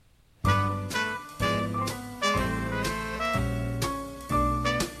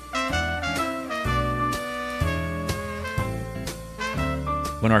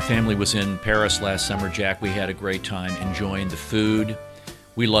When our family was in Paris last summer, Jack, we had a great time enjoying the food.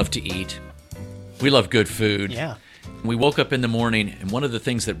 We love to eat. We love good food. Yeah. We woke up in the morning, and one of the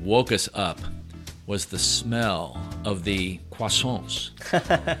things that woke us up was the smell of the croissants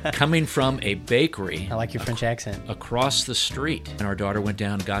coming from a bakery. I like your French accent. Across the street. And our daughter went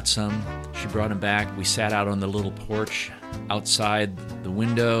down and got some. She brought them back. We sat out on the little porch outside the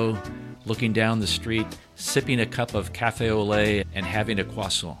window, looking down the street, sipping a cup of café au lait and having a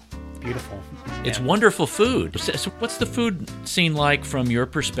croissant. Beautiful. It's wonderful food. So what's the food scene like from your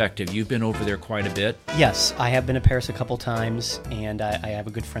perspective? You've been over there quite a bit. Yes, I have been to Paris a couple times, and I have a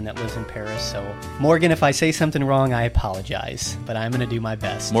good friend that lives in Paris. So, Morgan, if I say something wrong, I apologize, but I'm going to do my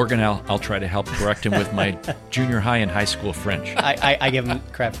best. Morgan, I'll try to help correct him with my junior high and high school French. I give him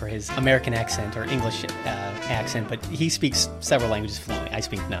crap for his American accent or English accent, but he speaks several languages fluently. I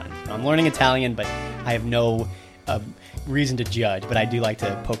speak none. I'm learning Italian, but I have no reason to judge, but I do like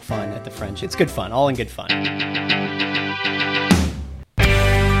to poke fun at the French. It's good fun, all in good fun.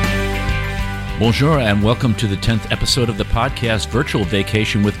 Bonjour and welcome to the 10th episode of the podcast Virtual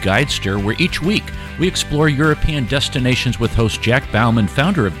Vacation with Guidester, where each week we explore European destinations with host Jack Bauman,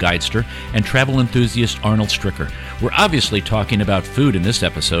 founder of Guidester, and travel enthusiast Arnold Stricker. We're obviously talking about food in this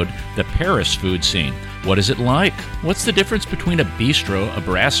episode, the Paris food scene. What is it like? What's the difference between a bistro, a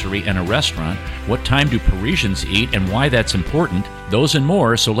brasserie, and a restaurant? What time do Parisians eat and why that's important? Those and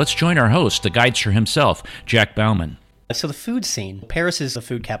more, so let's join our host, the Guidester himself, Jack Bauman. So the food scene, Paris is the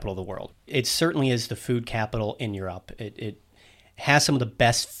food capital of the world. It certainly is the food capital in Europe. It has some of the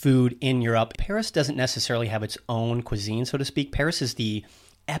best food in Europe. Paris doesn't necessarily have its own cuisine, so to speak. Paris is the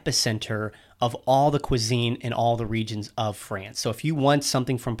epicenter of all the cuisine in all the regions of France. So if you want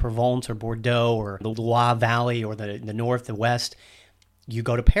something from Provence or Bordeaux or the Loire Valley or the north, the west, you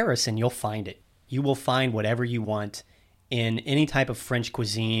go to Paris and you'll find it. You will find whatever you want in any type of French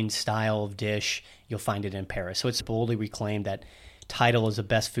cuisine style of dish. You'll find it in Paris. So it's boldly reclaimed that title as the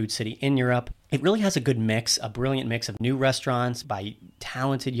best food city in Europe. It really has a good mix, a brilliant mix of new restaurants by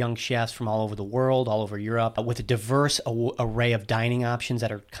talented young chefs from all over the world, all over Europe, with a diverse array of dining options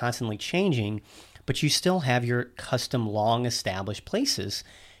that are constantly changing. But you still have your custom, long-established places,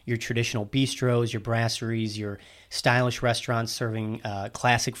 your traditional bistros, your brasseries, your stylish restaurants serving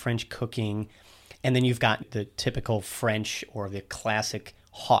classic French cooking. And then you've got the typical French or the classic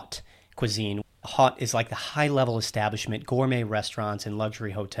haute cuisine. Haute is like the high-level establishment, gourmet restaurants and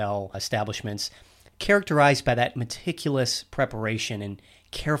luxury hotel establishments characterized by that meticulous preparation and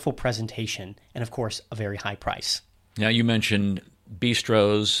careful presentation, and of course, a very high price. Now, you mentioned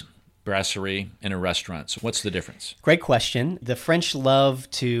bistros, brasserie, and a restaurant. So what's the difference? Great question. The French love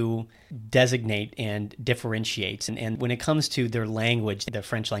to designate and differentiate. And when it comes to their language, the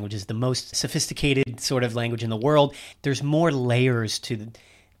French language is the most sophisticated sort of language in the world. There's more layers to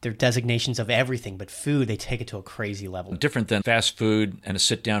their designations of everything, but food, they take it to a crazy level. Different than fast food and a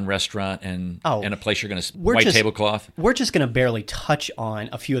sit-down restaurant and a place you're going to white tablecloth? We're just going to barely touch on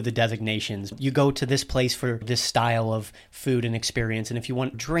a few of the designations. You go to this place for this style of food and experience, and if you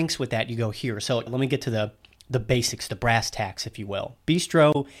want drinks with that, you go here. So let me get to the basics, the brass tacks, if you will.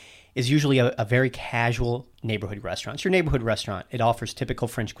 Bistro is usually a very casual neighborhood restaurant. It's your neighborhood restaurant. It offers typical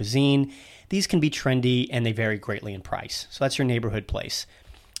French cuisine. These can be trendy, and they vary greatly in price. So that's your neighborhood place.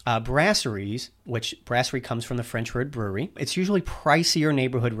 Brasseries, which brasserie comes from the French word brewery. It's usually pricier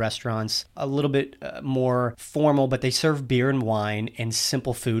neighborhood restaurants, a little bit more formal, but they serve beer and wine and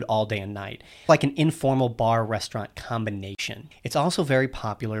simple food all day and night, like an informal bar-restaurant combination. It's also very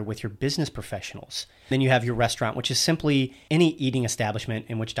popular with your business professionals. Then you have your restaurant, which is simply any eating establishment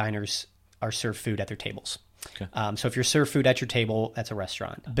in which diners are served food at their tables. Okay. So if you're served food at your table, that's a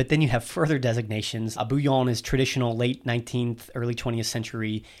restaurant. But then you have further designations. A bouillon is traditional late 19th, early 20th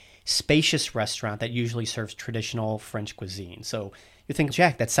century spacious restaurant that usually serves traditional French cuisine. So you think,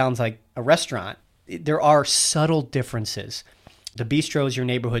 Jack, that sounds like a restaurant. There are subtle differences. The bistro is your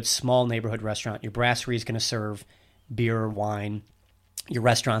neighborhood, small neighborhood restaurant. Your brasserie is going to serve beer or wine. Your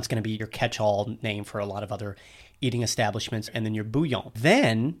restaurant's going to be your catch-all name for a lot of other eating establishments. And then your bouillon.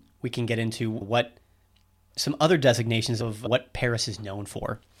 Then we can get into some other designations of what Paris is known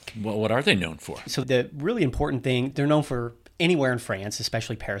for. Well, what are they known for? So the really important thing, they're known for anywhere in France,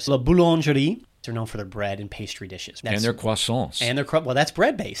 especially Paris. La boulangerie, they're known for their bread and pastry dishes. And their croissants. And well, that's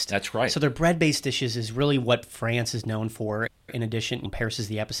bread-based. That's right. So their bread-based dishes is really what France is known for. In addition, Paris is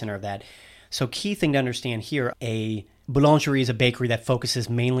the epicenter of that. So key thing to understand here, a boulangerie is a bakery that focuses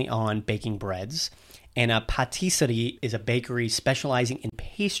mainly on baking breads. And a pâtisserie is a bakery specializing in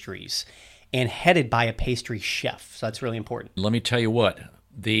pastries and headed by a pastry chef. So that's really important. Let me tell you what,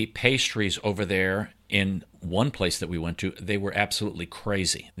 the pastries over there In one place that we went to, they were absolutely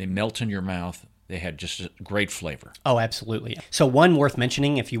crazy. They melt in your mouth. They had just a great flavor. Oh, absolutely. So one worth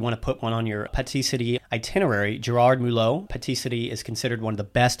mentioning, if you want to put one on your patisserie itinerary, Gerard Mulot Patisserie is considered one of the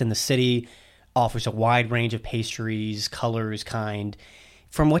best in the city, offers a wide range of pastries, colors, kind.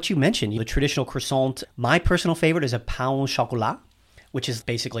 From what you mentioned, the traditional croissant, my personal favorite is a pain au chocolat, which is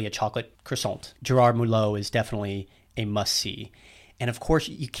basically a chocolate croissant. Gerard Mulot is definitely a must-see. And of course,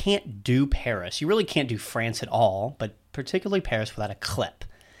 you can't do Paris. You really can't do France at all, but particularly Paris without a crepe.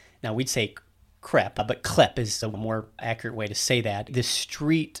 Now, we'd say crepe, but clep is a more accurate way to say that. The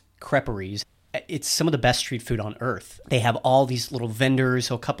street creperies, it's some of the best street food on earth. They have all these little vendors,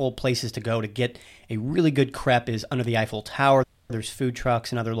 so a couple of places to go to get a really good crepe is under the Eiffel Tower. There's food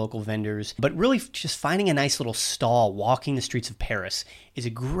trucks and other local vendors. But really, just finding a nice little stall, walking the streets of Paris, is a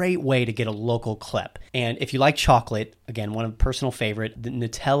great way to get a local crepe. And if you like chocolate, again, one of the personal favorite, the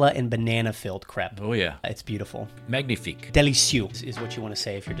Nutella and banana-filled crepe. Oh, yeah. It's beautiful. Magnifique. Délicieux is what you want to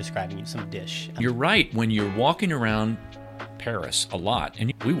say if you're describing some dish. You're right. When you're walking around Paris a lot,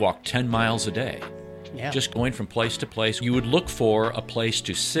 and we walk 10 miles a day, just going from place to place, you would look for a place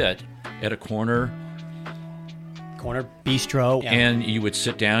to sit at a corner bistro. And you would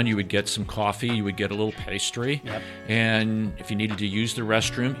sit down, you would get some coffee, you would get a little pastry. Yep. And if you needed to use the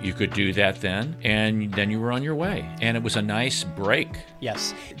restroom, you could do that then. And then you were on your way. And it was a nice break.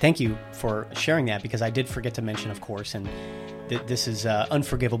 Yes. Thank you for sharing that, because I did forget to mention, of course, and this is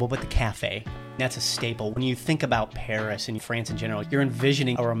unforgivable, but the cafe. That's a staple. When you think about Paris and France in general, you're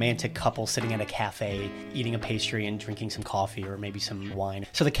envisioning a romantic couple sitting at a cafe, eating a pastry and drinking some coffee or maybe some wine.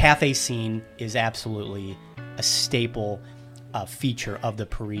 So the cafe scene is absolutely a staple feature of the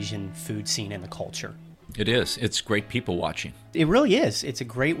Parisian food scene and the culture. It is. It's great people watching. It really is. It's a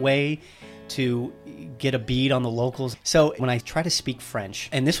great way to get a bead on the locals. So when I try to speak French,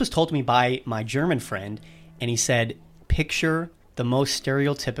 and this was told to me by my German friend, and he said, picture the most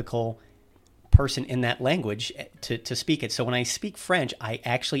stereotypical person in that language to speak it. So when I speak French, I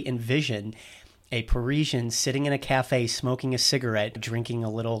actually envision a Parisian sitting in a cafe, smoking a cigarette, drinking a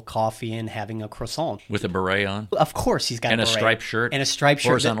little coffee, and having a croissant. With a beret on? Of course he's got a beret. And a striped shirt? And a striped shirt.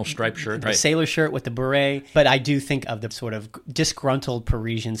 Horizontal striped shirt, the right. sailor shirt with the beret. But I do think of the sort of disgruntled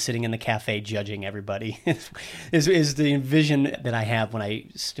Parisian sitting in the cafe judging everybody is the vision that I have when I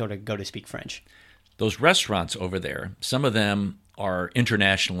sort of go to speak French. Those restaurants over there, some of them are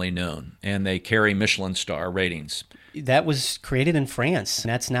internationally known, and they carry Michelin star ratings. That was created in France, and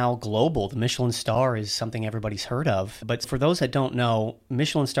that's now global. The Michelin star is something everybody's heard of. But for those that don't know,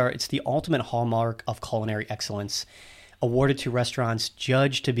 Michelin star, it's the ultimate hallmark of culinary excellence, awarded to restaurants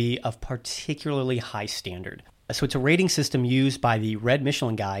judged to be of particularly high standard. So it's a rating system used by the Red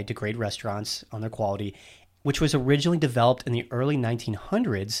Michelin Guide to grade restaurants on their quality, which was originally developed in the early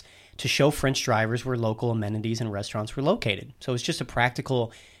 1900s to show French drivers where local amenities and restaurants were located. So it's just a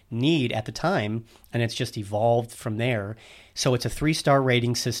practical need at the time, and it's just evolved from there. So it's a 3-star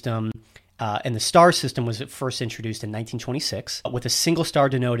rating system, and the star system was first introduced in 1926, with a single star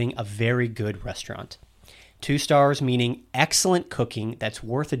denoting a very good restaurant. 2 stars meaning excellent cooking that's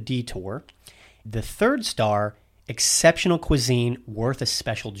worth a detour. The 3rd star, exceptional cuisine worth a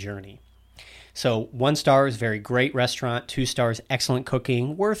special journey. So 1 star is very great restaurant, 2 stars, excellent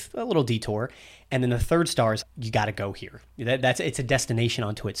cooking, worth a little detour, and then the 3rd star is you got to go here. It's a destination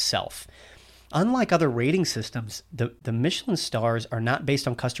unto itself. Unlike other rating systems, the Michelin stars are not based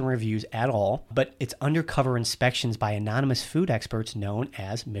on customer reviews at all, but it's undercover inspections by anonymous food experts known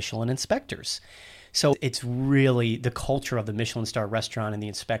as Michelin inspectors. So it's really the culture of the Michelin star restaurant and the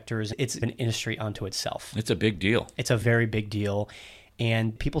inspectors. It's an industry unto itself. It's a big deal. It's a very big deal.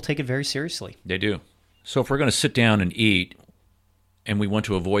 And people take it very seriously. They do. So if we're going to sit down and eat and we want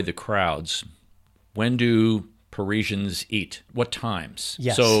to avoid the crowds, when do Parisians eat? What times?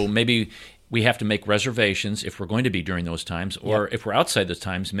 Yes. So maybe we have to make reservations if we're going to be during those times, or if we're outside those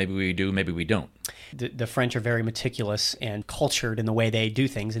times, maybe we do, maybe we don't. The French are very meticulous and cultured in the way they do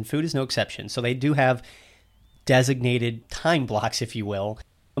things, and food is no exception. So they do have designated time blocks, if you will.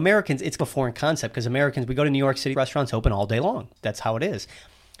 Americans, it's a foreign concept because Americans, we go to New York City, restaurants open all day long. That's how it is.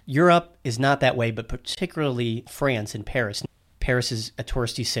 Europe is not that way, but particularly France and Paris. Paris is a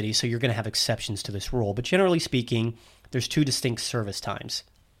touristy city, so you're going to have exceptions to this rule. But generally speaking, there's 2 distinct service times.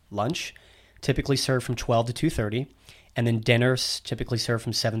 Lunch, typically served from 12 to 2:30, and then dinners, typically served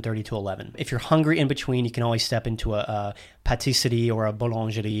from 7:30 to 11. If you're hungry in between, you can always step into a pâtisserie or a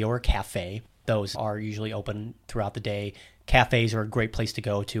boulangerie or a cafe. Those are usually open throughout the day. Cafes are a great place to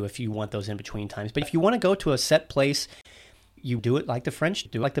go to if you want those in-between times. But if you want to go to a set place, you do it like the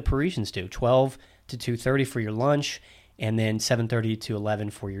French do, like the Parisians do, 12 to 2:30 for your lunch, and then 7:30 to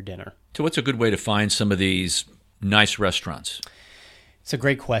 11 for your dinner. So what's a good way to find some of these nice restaurants? It's a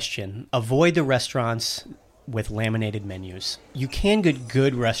great question. Avoid the restaurants with laminated menus. You can get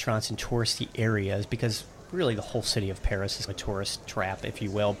good restaurants in touristy areas because really the whole city of Paris is a tourist trap, if you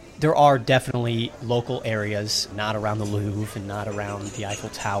will. There are definitely local areas, not around the Louvre and not around the Eiffel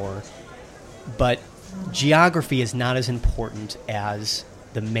Tower, but geography is not as important as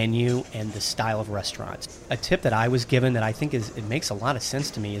the menu and the style of restaurants. A tip that I was given that I think it makes a lot of sense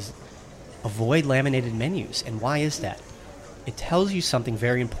to me is avoid laminated menus. And why is that? It tells you something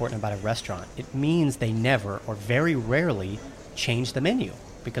very important about a restaurant. It means they never or very rarely change the menu.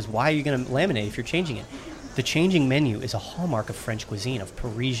 Because why are you going to laminate if you're changing it? The changing menu is a hallmark of French cuisine, of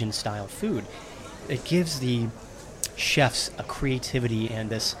Parisian-style food. It gives the chefs a creativity and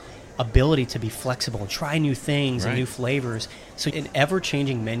this ability to be flexible and try new things and new flavors. So an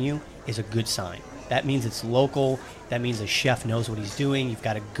ever-changing menu is a good sign. That means it's local. That means the chef knows what he's doing. You've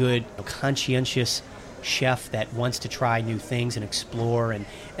got a good, conscientious chef that wants to try new things and explore, and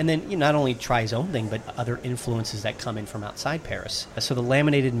then not only try his own thing, but other influences that come in from outside Paris. So the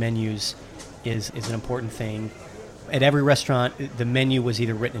laminated menus is an important thing. At every restaurant, the menu was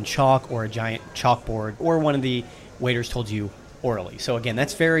either written in chalk or a giant chalkboard, or one of the waiters told you orally. So again,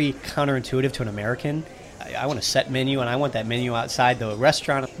 that's very counterintuitive to an American. I want a set menu, and I want that menu outside the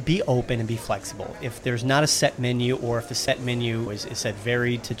restaurant. Be open and be flexible. If there's not a set menu, or if the set menu is said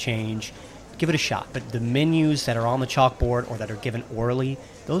varied to change, give it a shot. But the menus that are on the chalkboard or that are given orally,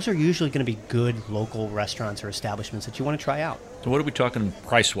 those are usually going to be good local restaurants or establishments that you want to try out. So what are we talking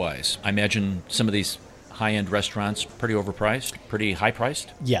price-wise? I imagine some of these high-end restaurants pretty overpriced, pretty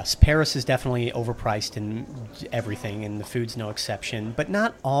high-priced? Yes, Paris is definitely overpriced in everything, and the food's no exception, but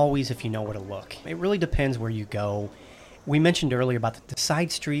not always if you know where to look. It really depends where you go. We mentioned earlier about the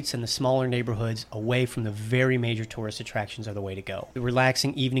side streets and the smaller neighborhoods away from the very major tourist attractions are the way to go. The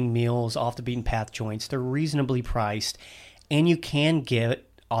relaxing evening meals, off the beaten path joints, they're reasonably priced, and you can get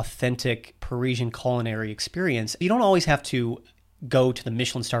authentic Parisian culinary experience. You don't always have to go to the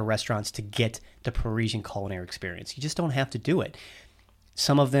Michelin star restaurants to get the Parisian culinary experience. You just don't have to do it.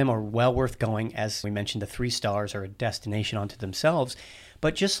 Some of them are well worth going. As we mentioned, the 3 stars are a destination unto themselves.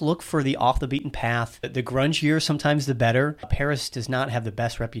 But just look for the off-the-beaten path. The grungier, sometimes the better. Paris does not have the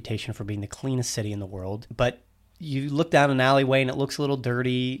best reputation for being the cleanest city in the world. But you look down an alleyway and it looks a little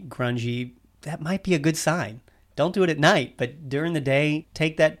dirty, grungy. That might be a good sign. Don't do it at night, but during the day,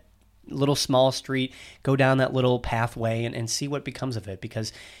 take that little small street, go down that little pathway and see what becomes of it.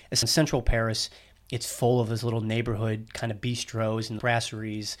 Because in central Paris, it's full of this little neighborhood kind of bistros and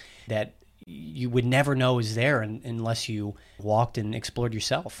brasseries that you would never know is there unless you walked and explored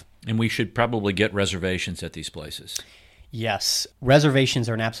yourself. And we should probably get reservations at these places. Yes. Reservations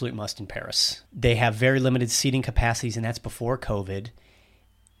are an absolute must in Paris. They have very limited seating capacities, and that's before COVID.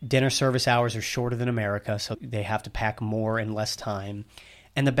 Dinner service hours are shorter than America, so they have to pack more in less time.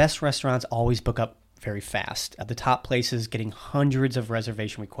 And the best restaurants always book up very fast. At the top places getting hundreds of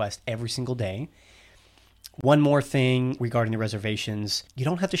reservation requests every single day. One more thing regarding the reservations, you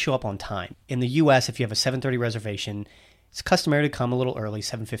don't have to show up on time. In the U.S., if you have a 7:30 reservation, it's customary to come a little early,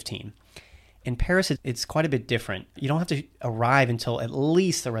 7:15. In Paris, it's quite a bit different. You don't have to arrive until at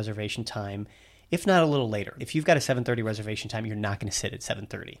least the reservation time, if not a little later. If you've got a 7:30 reservation time, you're not going to sit at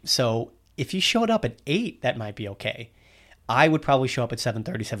 7:30. So if you showed up at 8, that might be okay. I would probably show up at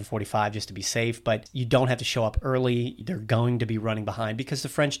 7:30, 7:45 just to be safe, but you don't have to show up early. They're going to be running behind because the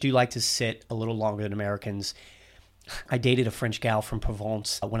French do like to sit a little longer than Americans. I dated a French gal from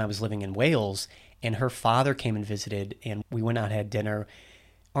Provence when I was living in Wales, and her father came and visited, and we went out and had dinner.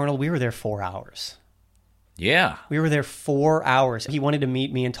 Arnold, we were there 4 hours. Yeah. We were there 4 hours. He wanted to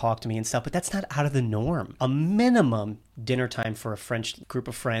meet me and talk to me and stuff, but that's not out of the norm. A minimum dinner time for a French group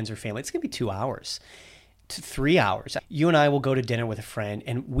of friends or family, it's going to be 2 hours. 3 hours. You and I will go to dinner with a friend,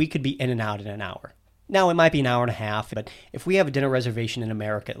 and we could be in and out in an hour. Now, it might be an hour and a half, but if we have a dinner reservation in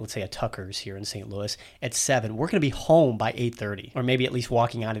America, let's say at Tucker's here in St. Louis, at 7, we're going to be home by 8:30, or maybe at least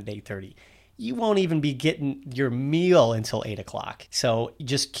walking out at 8:30. You won't even be getting your meal until 8 o'clock. So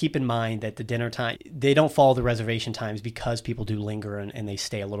just keep in mind that the dinner time, they don't follow the reservation times because people do linger and they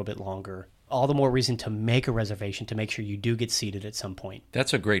stay a little bit longer. All the more reason to make a reservation to make sure you do get seated at some point.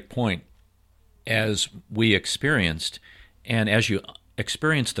 That's a great point. As we experienced, and as you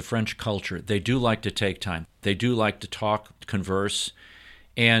experience the French culture, they do like to take time. They do like to talk, converse,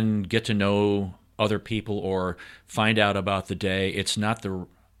 and get to know other people or find out about the day. It's not the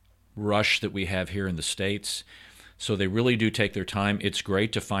rush that we have here in the States, so they really do take their time. It's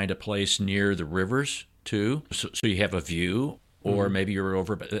great to find a place near the rivers, too, so you have a view. or maybe you're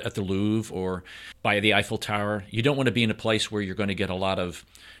over at the Louvre or by the Eiffel Tower. You don't want to be in a place where you're going to get a lot of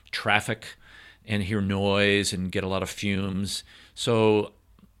traffic and hear noise and get a lot of fumes. So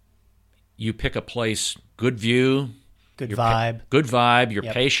you pick a place, good view, good vibe. Good vibe. You're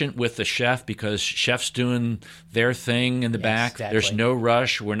patient with the chef because chef's doing their thing in the back. Exactly. There's no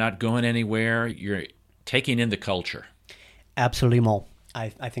rush. We're not going anywhere. You're taking in the culture. Absolument. I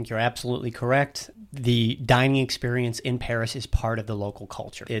think you're absolutely correct. The dining experience in Paris is part of the local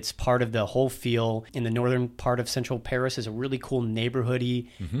culture. It's part of the whole feel. In the northern part of central Paris is a really cool neighborhoody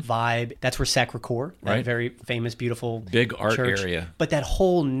vibe. That's where Sacré-Cœur, that very famous, beautiful big art church. area. But that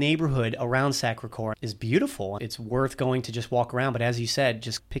whole neighborhood around Sacré-Cœur is beautiful. It's worth going to just walk around. But as you said,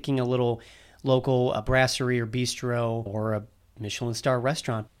 just picking a little local brasserie or bistro or a Michelin star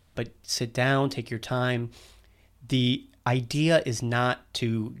restaurant. But sit down, take your time. The idea is not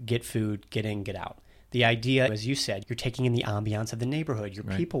to get food, get in, get out. The idea, as you said, you're taking in the ambiance of the neighborhood. You're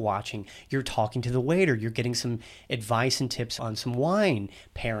people watching. You're talking to the waiter. You're getting some advice and tips on some wine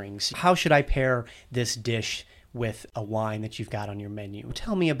pairings. How should I pair this dish with a wine that you've got on your menu?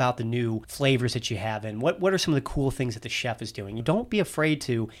 Tell me about the new flavors that you have and what are some of the cool things that the chef is doing. Don't be afraid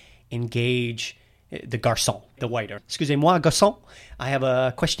to engage the garçon, the waiter. Excusez-moi, garçon, I have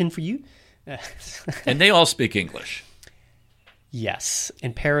a question for you. And they all speak English. Yes.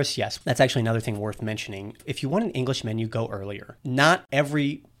 In Paris, yes. That's actually another thing worth mentioning. If you want an English menu, go earlier. Not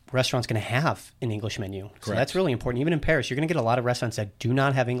every restaurant's going to have an English menu. Correct. So that's really important. Even in Paris, you're going to get a lot of restaurants that do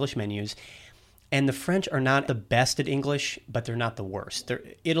not have English menus. And the French are not the best at English, but they're not the worst.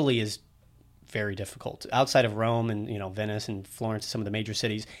 Italy is very difficult. Outside of Rome and Venice and Florence, some of the major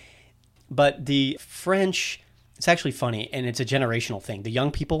cities. But the French, it's actually funny, and it's a generational thing. The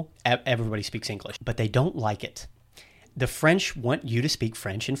young people, everybody speaks English, but they don't like it. The French want you to speak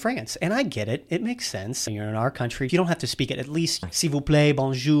French in France. And I get it. It makes sense. You're in our country. You don't have to speak it. At least, s'il vous plaît,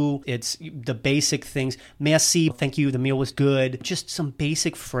 bonjour. It's the basic things. Merci, thank you, the meal was good. Just some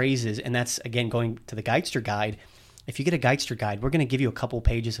basic phrases. And that's, again, going to the Geitster Guide. If you get a Geitster Guide, we're going to give you a couple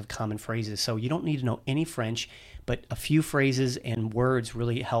pages of common phrases. So you don't need to know any French, but a few phrases and words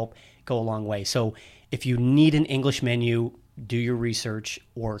really help go a long way. So if you need an English menu, do your research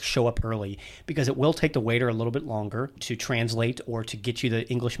or show up early because it will take the waiter a little bit longer to translate or to get you the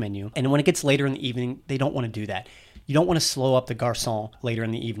English menu. And when it gets later in the evening, they don't want to do that. You don't want to slow up the garçon later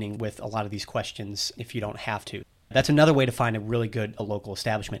in the evening with a lot of these questions if you don't have to. That's another way to find a really good local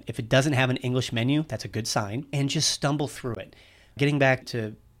establishment. If it doesn't have an English menu, that's a good sign, and just stumble through it. Getting back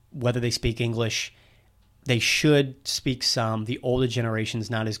to whether they speak English, they should speak some. The older generation's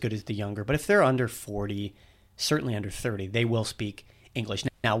not as good as the younger, but if they're under 40, certainly under 30, they will speak English.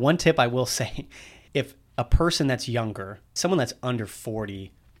 Now, one tip I will say, if a person that's younger, someone that's under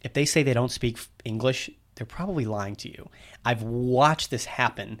 40, if they say they don't speak English, they're probably lying to you. I've watched this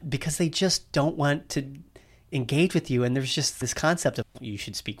happen because they just don't want to engage with you, and there's just this concept of you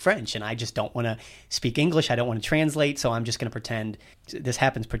should speak French, and I just don't want to speak English. I don't want to translate, so I'm just going to pretend. This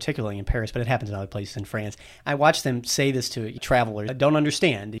happens particularly in Paris, but it happens in other places in France. I watch them say this to travelers. I don't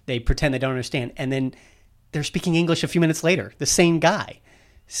understand. They pretend they don't understand, and then they're speaking English a few minutes later, the same guy.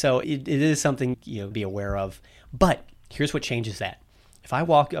 So it is something be aware of. But here's what changes that. If I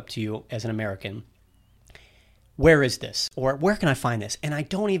walk up to you as an American, where is this? Or where can I find this? And I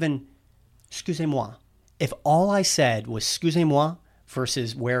don't even, excusez-moi. If all I said was excusez-moi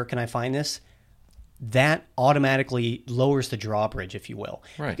versus where can I find this, that automatically lowers the drawbridge, if you will.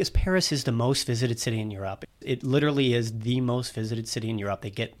 Right. Because Paris is the most visited city in Europe. It literally is the most visited city in Europe.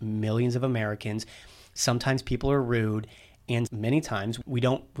 They get millions of Americans. Sometimes people are rude, and many times we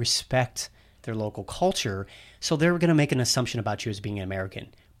don't respect their local culture, so they're going to make an assumption about you as being an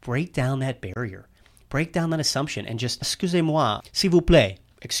American. Break down that barrier. Break down that assumption and just, excusez-moi, s'il vous plaît,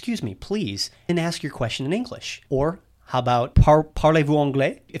 excuse me, please, and ask your question in English. Or how about parlez-vous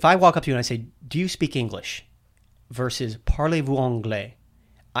anglais? If I walk up to you and I say, do you speak English? Versus parlez-vous anglais.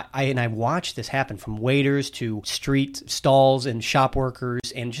 I watch this happen from waiters to street stalls and shop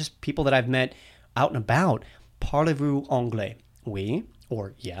workers and just people that I've met out and about. Parlez-vous anglais? Oui,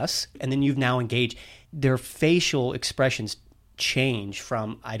 or yes. And then you've now engaged. Their facial expressions change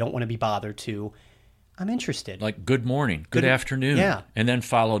from I don't want to be bothered to I'm interested. Like good morning, good afternoon. Yeah. And then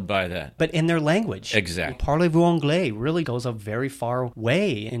followed by that. But in their language. Exactly. Parlez-vous anglais really goes a very far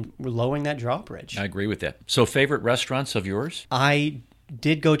way in lowering that drawbridge. I agree with that. So favorite restaurants of yours? I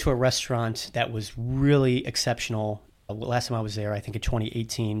did go to a restaurant that was really exceptional. Last time I was there, I think in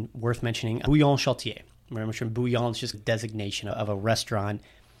 2018, worth mentioning, Bouillon Chartier. Remember, Bouillon is just a designation of a restaurant.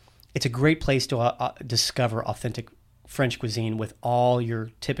 It's a great place to discover authentic French cuisine with all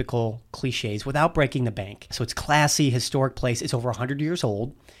your typical cliches without breaking the bank. So it's classy, historic place. It's over 100 years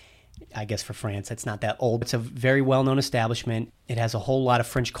old. I guess for France, it's not that old. It's a very well-known establishment. It has a whole lot of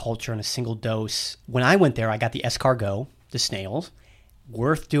French culture in a single dose. When I went there, I got the escargot, the snails.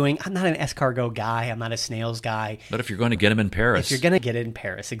 Worth doing. I'm not an escargot guy. I'm not a snails guy. But if you're going to get them in Paris. If you're going to get it in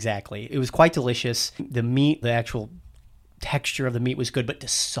Paris, exactly. It was quite delicious. The meat, the actual texture of the meat was good, but the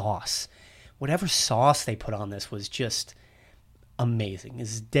sauce, whatever sauce they put on this was just amazing.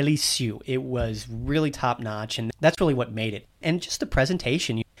 It's délicieux. It was really top-notch, and that's really what made it. And just the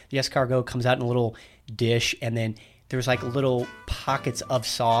presentation. The escargot comes out in a little dish, and then there's like little pockets of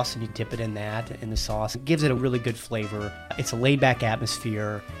sauce, and you dip it in the sauce. It gives it a really good flavor. It's a laid-back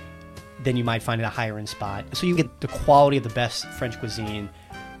atmosphere. Then you might find it a higher-end spot. So you get the quality of the best French cuisine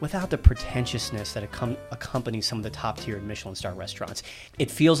without the pretentiousness that accompanies some of the top-tier Michelin star restaurants.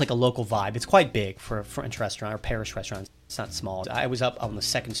 It feels like a local vibe. It's quite big for a French restaurant or Paris restaurant. It's not small. I was up on the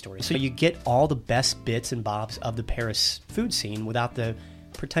second story. So you get all the best bits and bobs of the Paris food scene without the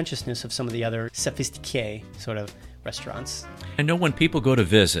pretentiousness of some of the other sophistiqué sort of restaurants. I know when people go to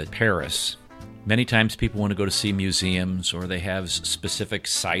visit Paris, many times people want to go to see museums, or they have specific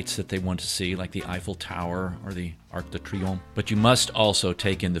sites that they want to see, like the Eiffel Tower or the Arc de Triomphe. But you must also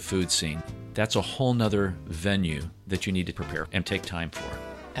take in the food scene. That's a whole nother venue that you need to prepare and take time for.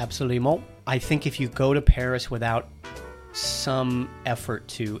 Absolument. I think if you go to Paris without some effort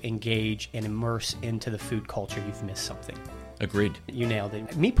to engage and immerse into the food culture, you've missed something. Agreed. You nailed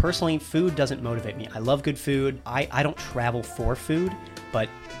it. Me personally, food doesn't motivate me. I love good food. I don't travel for food, but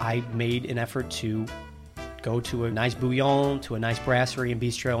I made an effort to go to a nice bouillon, to a nice brasserie and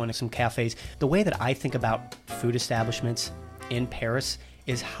bistro and some cafes. The way that I think about food establishments in Paris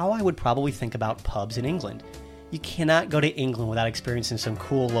is how I would probably think about pubs in England. You cannot go to England without experiencing some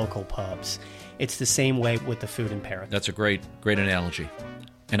cool local pubs. It's the same way with the food in Paris. That's a great analogy.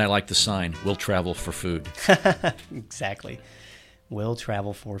 And I like the sign, "We'll travel for food." Exactly. We'll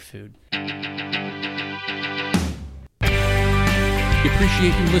travel for food. We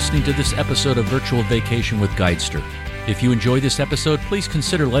appreciate you listening to this episode of Virtual Vacation with Guidester. If you enjoyed this episode, please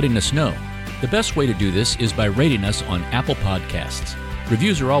consider letting us know. The best way to do this is by rating us on Apple Podcasts.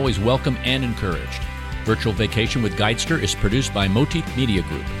 Reviews are always welcome and encouraged. Virtual Vacation with Guidester is produced by Motif Media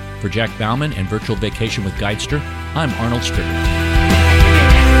Group. For Jack Bauman and Virtual Vacation with Guidester, I'm Arnold Stricker.